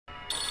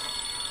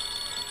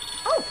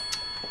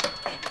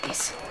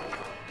is.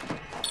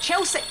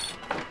 Chelsea!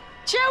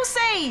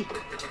 Chelsea!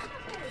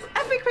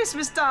 Happy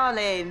Christmas,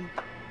 darling.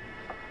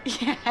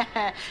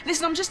 Yeah.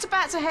 Listen, I'm just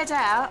about to head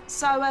out,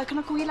 so can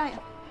I call you later?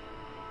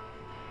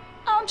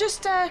 I'm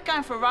just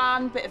going for a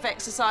run, bit of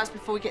exercise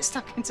before we get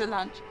stuck into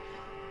lunch.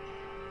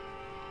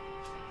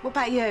 What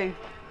about you?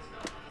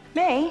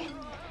 Me?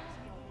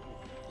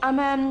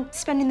 I'm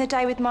spending the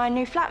day with my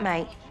new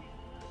flatmate.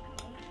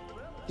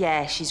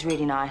 Yeah, she's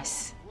really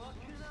nice.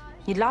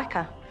 You'd like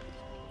her.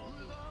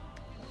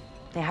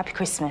 Yeah, happy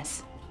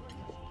Christmas.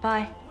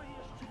 Bye.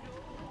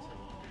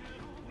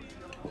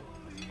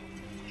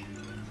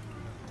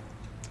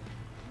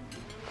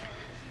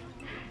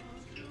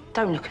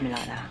 Don't look at me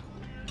like that.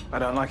 I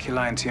don't like you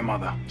lying to your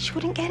mother. She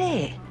wouldn't get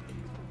it.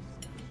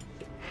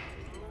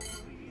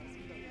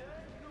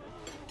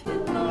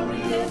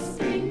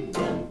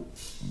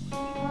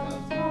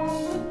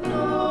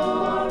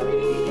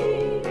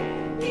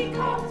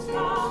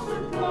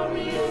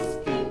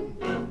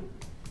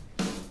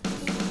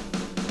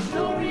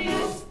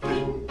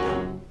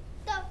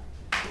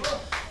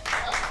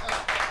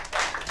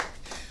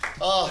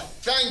 Oh,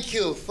 thank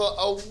you for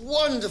a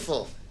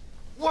wonderful,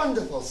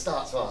 wonderful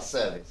start to our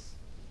service.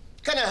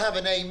 Can I have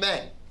an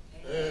amen?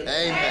 Amen.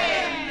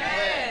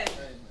 Amen.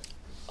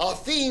 Our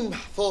theme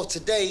for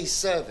today's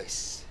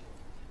service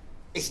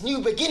is new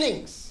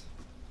beginnings.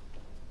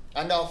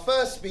 And our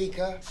first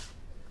speaker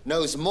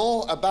knows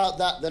more about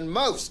that than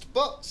most,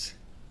 but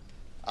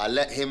I'll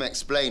let him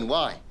explain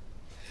why.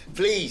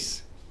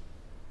 Please,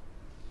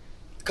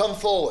 come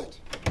forward.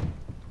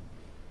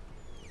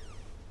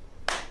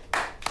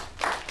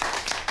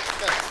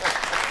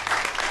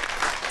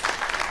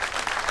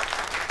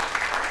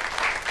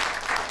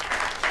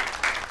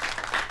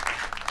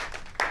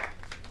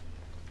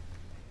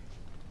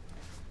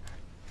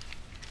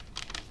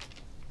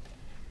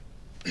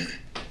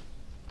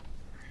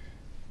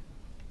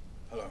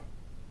 Hello.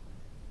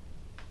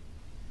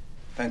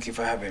 Thank you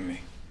for having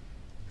me.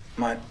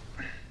 My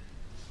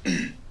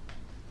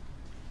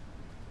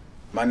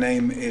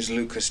name is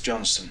Lucas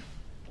Johnson.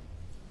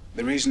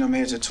 The reason I'm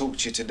here to talk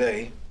to you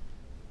today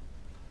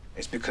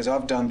is because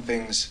I've done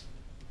things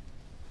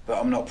that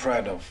I'm not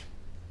proud of.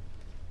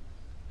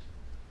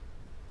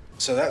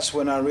 So that's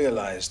when I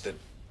realized that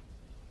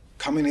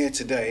coming here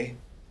today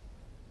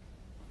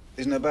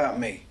isn't about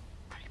me.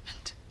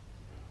 Raymond.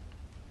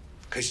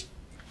 Because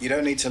you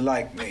don't need to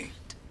like me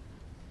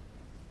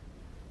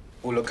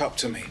or look up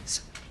to me.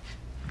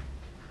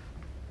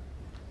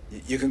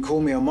 You can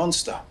call me a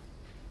monster.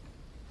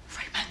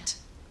 Raymond.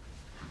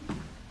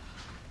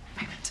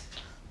 Raymond.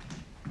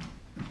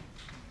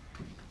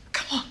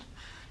 Come on.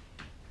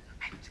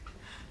 Raymond.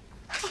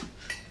 Come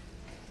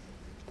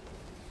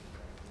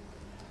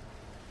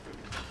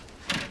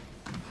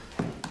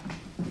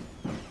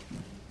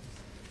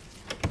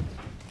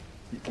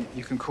on.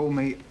 You can call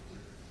me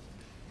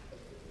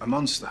a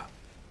monster.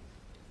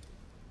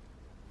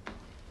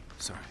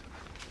 Sorry.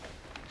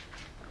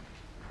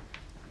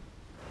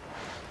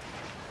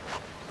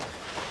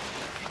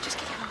 Just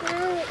get out.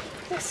 No,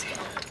 listen.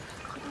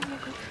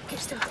 You're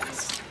still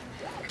best.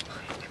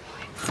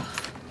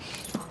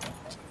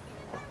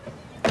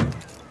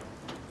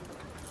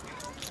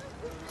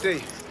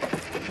 Dee.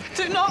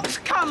 Do not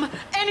come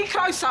any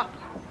closer.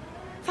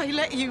 They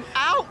let you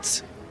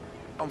out.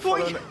 I'm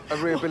following a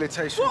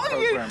rehabilitation What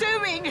program. are you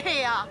doing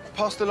here?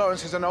 Pastor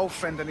Lawrence is an old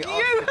friend and he asked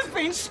You me have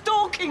been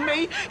stalking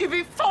me. You've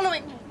been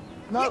following me.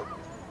 No.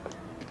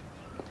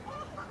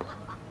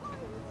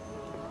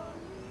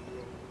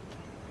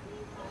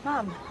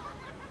 Mum.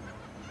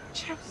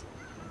 Chelsea.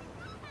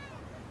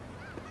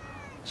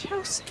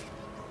 Chelsea.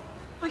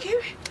 Are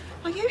you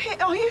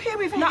here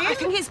with No, him? I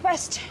think it's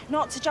best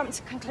not to jump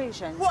to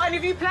conclusions. What, and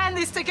have you planned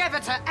this together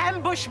to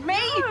ambush me?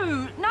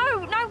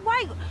 No,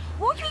 wait.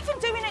 What are you even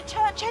doing at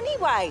church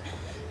anyway?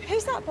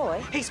 Who's that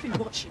boy? He's been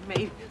watching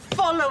me,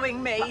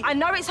 following me. I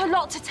know it's a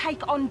lot to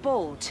take on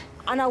board,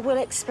 and I will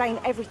explain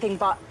everything,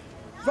 but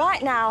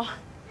right now,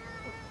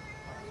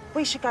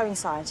 we should go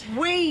inside.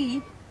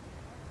 We?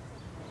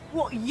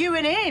 What, you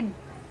and him?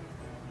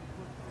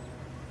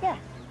 Yeah.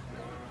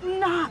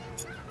 No.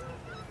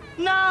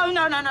 No,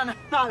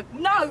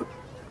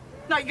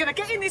 you're gonna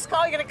get in this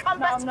car, you're gonna come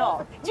back to... No, I'm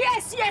not.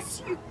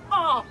 Yes, you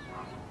are.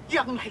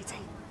 Young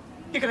lady,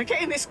 you're gonna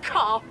get in this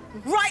car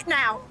right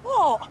now.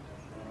 What?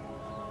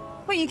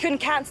 Well, you couldn't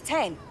count to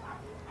 10.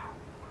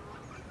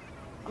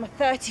 I'm a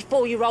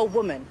 34-year-old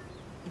woman.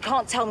 You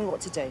can't tell me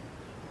what to do.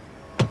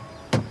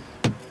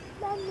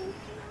 Mummy.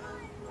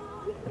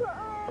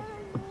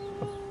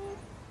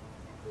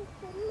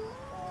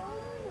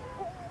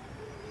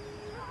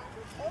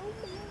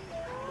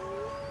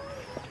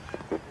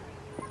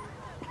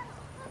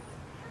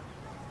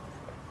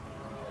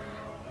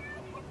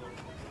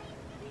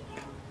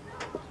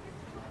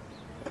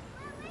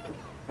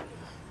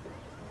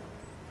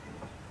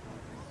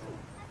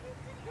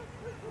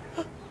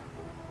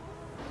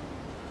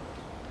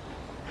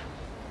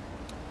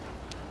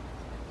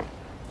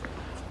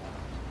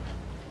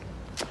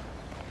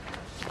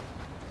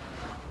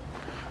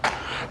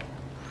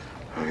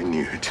 I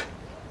knew it.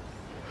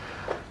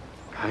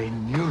 I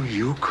knew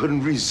you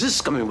couldn't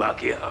resist coming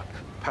back here.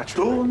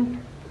 Patron,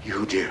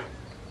 you dear.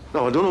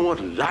 Now, I don't know what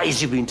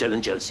lies you've been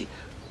telling Chelsea,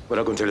 but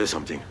I'm going to tell you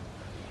something.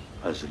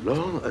 As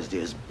long as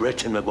there's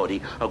breath in my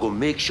body, I'm going to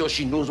make sure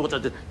she knows what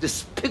a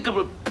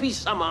despicable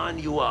piece of man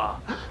you are.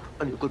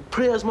 And you could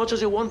pray as much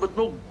as you want, but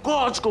no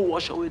God's going to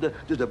wash away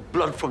the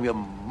blood from your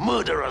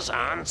murderous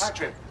hands.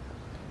 Patrick.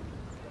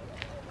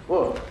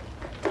 What?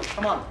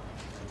 Come on.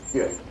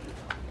 Yeah.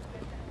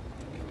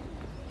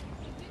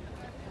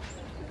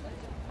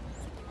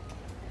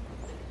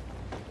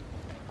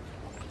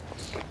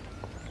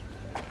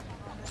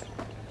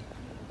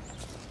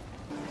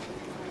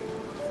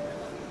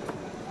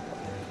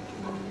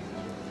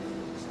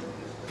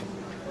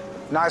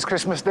 Nice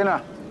Christmas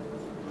dinner.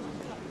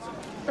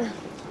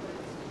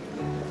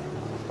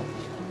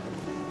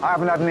 I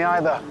haven't had any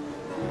either.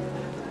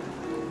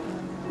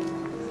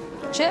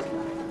 Chip?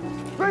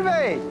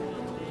 Ruby!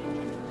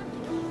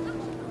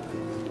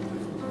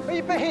 Where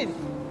you been?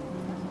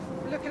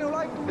 You're looking all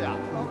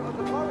over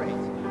the worried.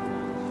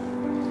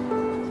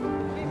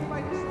 Keep your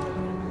making slow.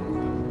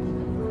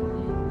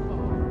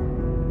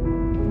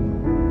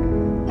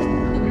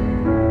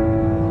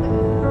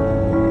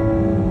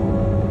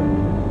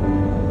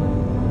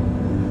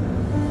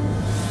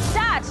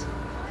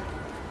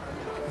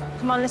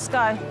 Come on, let's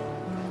go.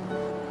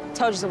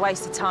 Told you it's a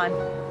waste of time.